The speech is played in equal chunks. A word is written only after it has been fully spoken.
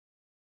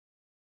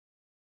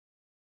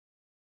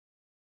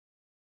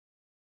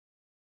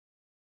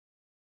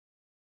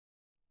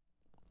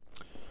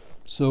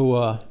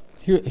So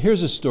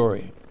here's a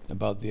story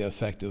about the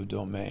affective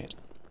domain.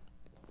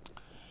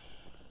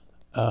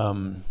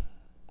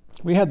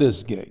 We had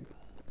this gig.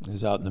 It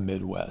was out in the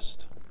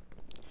Midwest,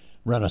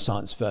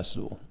 Renaissance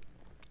Festival.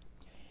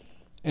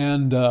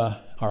 And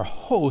our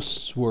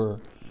hosts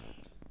were,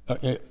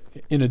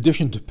 in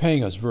addition to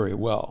paying us very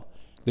well,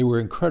 they were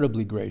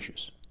incredibly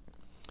gracious.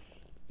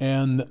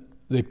 And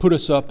they put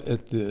us up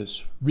at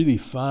this really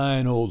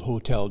fine old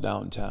hotel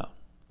downtown.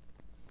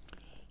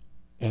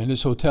 And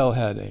this hotel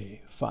had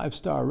a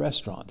 5-star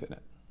restaurant in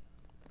it.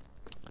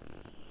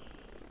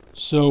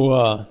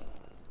 So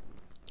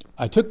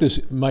I took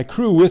my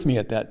crew with me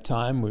at that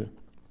time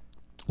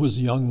was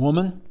a young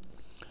woman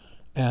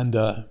and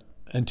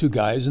 2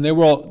 guys, and they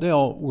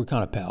all were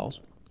kind of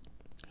pals.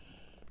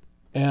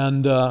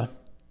 And I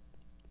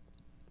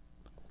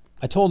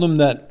told them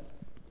that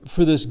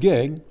for this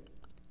gig,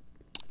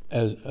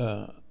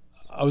 I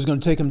was going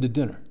to take them to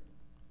dinner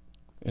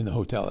in the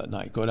hotel that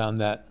night. Go down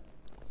that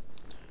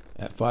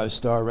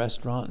 5-star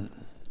restaurant, and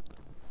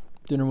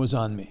dinner was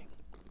on me.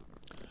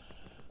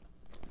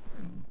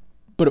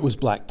 But it was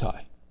black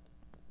tie.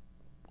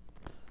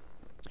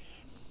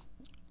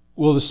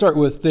 Well, to start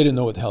with, they didn't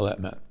know what the hell that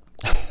meant.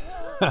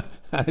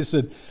 I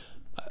said,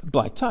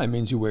 black tie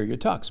means you wear your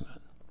tux, man.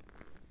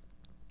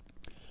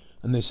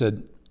 And they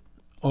said,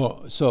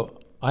 oh, so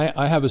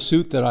I have a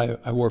suit that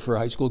I wore for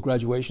high school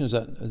graduation. Is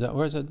that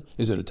where? I said,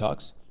 is it a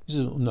tux? He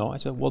said, no. I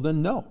said, well,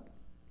 then no.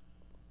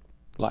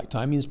 Black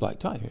tie means black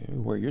tie.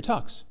 You wear your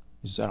tux.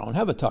 He said, I don't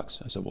have a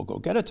tux. I said, well, go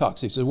get a tux.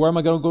 He said, where am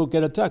I going to go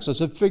get a tux? I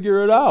said,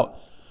 figure it out.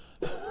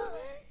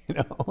 You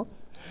know?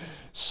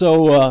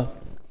 So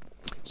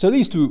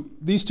these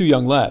two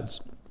young lads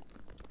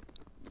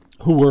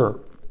who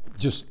were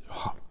just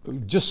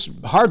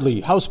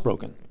hardly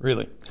housebroken,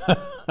 really.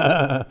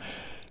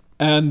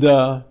 And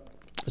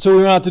so we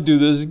went out to do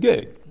this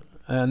gig,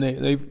 and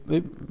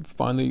they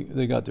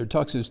finally got their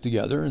tuxes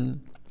together,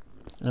 and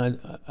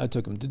I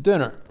took them to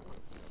dinner.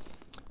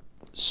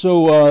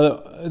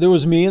 So there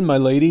was me and my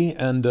lady,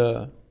 and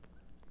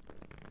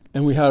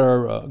we had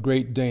our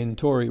Great Dane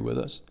Tori with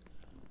us,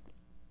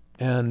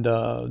 and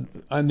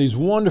these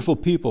wonderful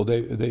people.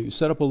 They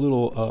set up a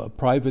little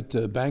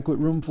private banquet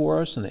room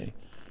for us, and they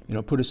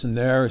put us in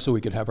there so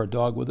we could have our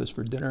dog with us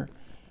for dinner,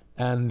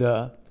 and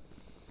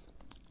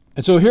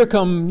so here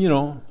come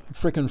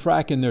frickin'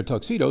 frack in their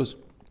tuxedos,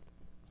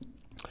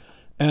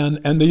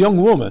 and the young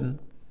woman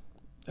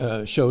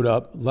showed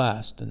up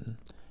last,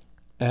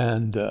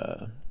 and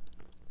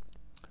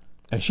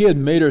she had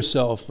made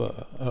herself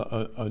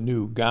a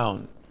new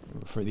gown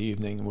for the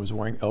evening and was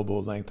wearing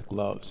elbow-length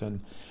gloves.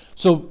 And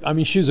so, I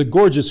mean, she's a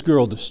gorgeous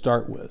girl to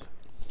start with.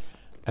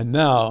 And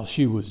now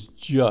she was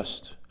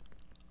just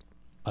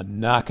a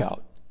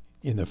knockout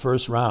in the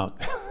first round,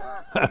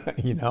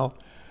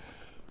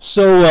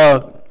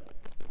 So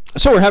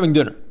we're having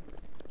dinner.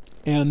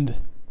 And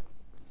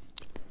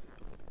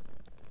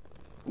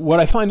what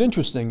I find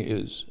interesting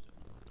is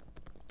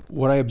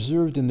what I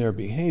observed in their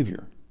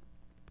behavior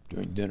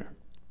during dinner.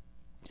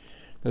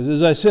 Because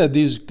as I said,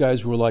 these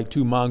guys were like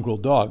 2 mongrel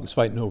dogs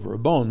fighting over a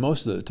bone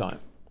most of the time.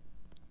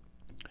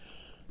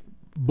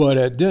 But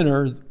at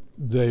dinner,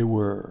 they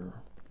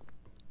were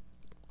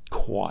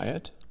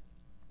quiet,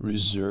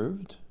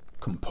 reserved,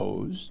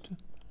 composed,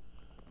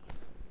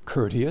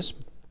 courteous.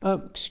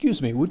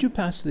 Excuse me, would you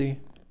pass the...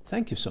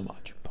 Thank you so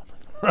much.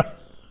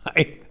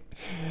 Right?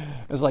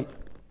 It's like,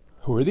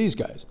 who are these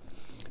guys?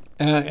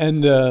 And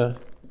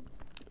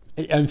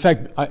in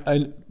fact,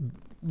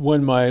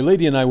 when my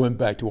lady and I went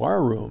back to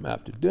our room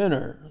after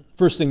dinner,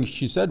 first thing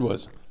she said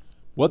was,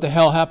 what the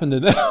hell happened to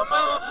them?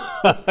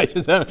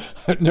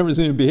 I've never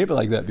seen them behave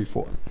like that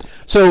before.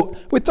 So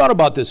we thought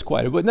about this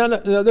quite a bit. Now,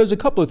 there's a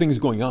couple of things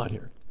going on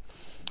here.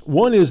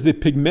 One is the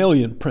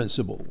Pygmalion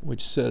principle,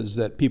 which says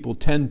that people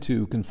tend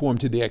to conform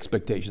to the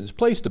expectations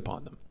placed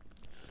upon them.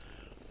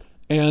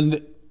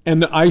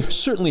 And I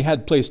certainly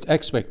had placed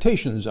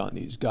expectations on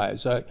these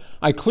guys.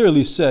 I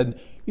clearly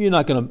said, you're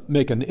not going to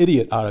make an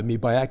idiot out of me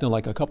by acting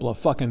like a couple of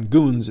fucking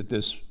goons at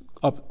this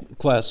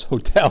up-class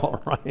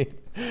hotel, right?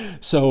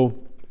 So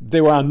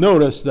they were on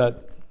notice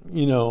that,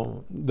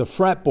 the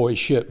frat boy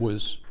shit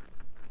was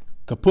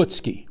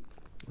Kaputski,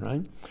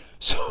 right?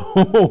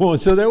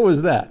 So there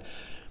was that.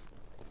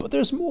 But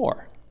there's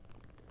more.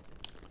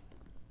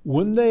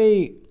 When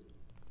they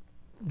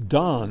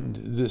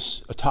donned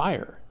this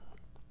attire,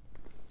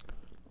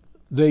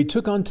 they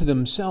took onto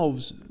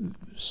themselves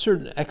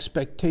certain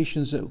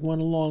expectations that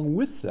went along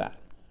with that.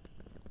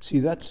 See,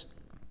 that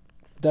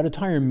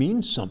attire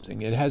means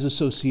something. It has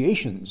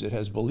associations. It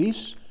has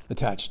beliefs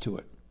attached to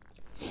it.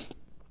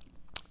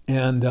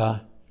 And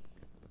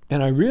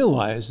I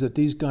realized that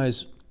these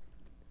guys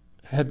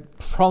had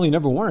probably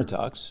never worn a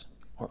tux,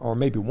 or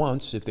maybe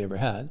once, if they ever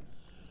had,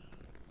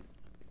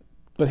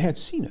 but had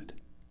seen it.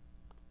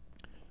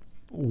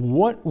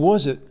 What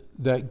was it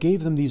that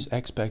gave them these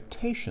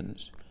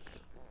expectations?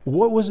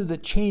 What was it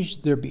that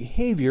changed their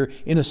behavior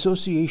in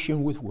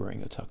association with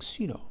wearing a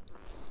tuxedo?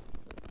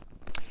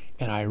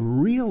 And I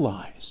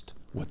realized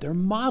what their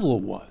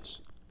model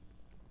was.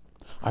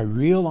 I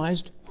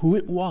realized who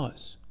it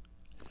was.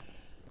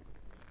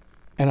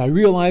 And I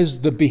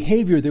realized the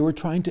behavior they were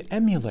trying to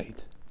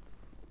emulate.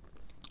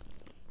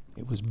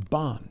 It was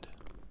Bond,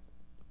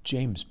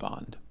 James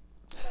Bond.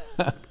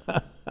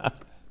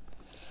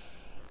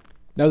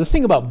 Now, the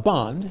thing about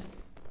Bond,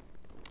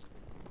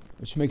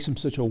 which makes him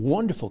such a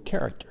wonderful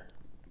character,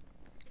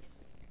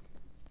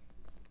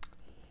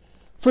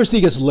 first,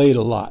 he gets laid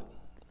a lot.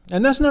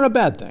 And that's not a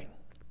bad thing.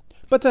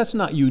 But that's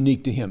not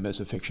unique to him as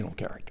a fictional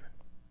character.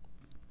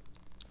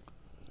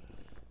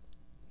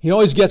 He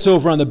always gets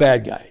over on the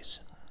bad guys,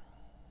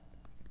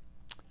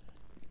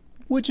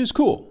 which is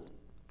cool.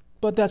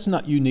 But that's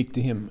not unique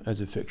to him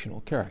as a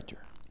fictional character.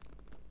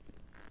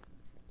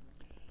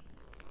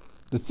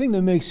 The thing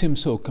that makes him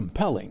so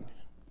compelling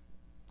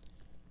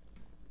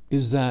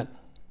is that,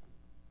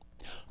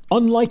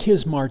 unlike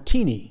his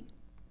martini,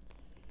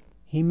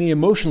 he may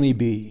emotionally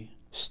be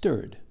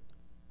stirred,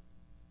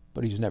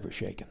 but he's never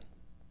shaken.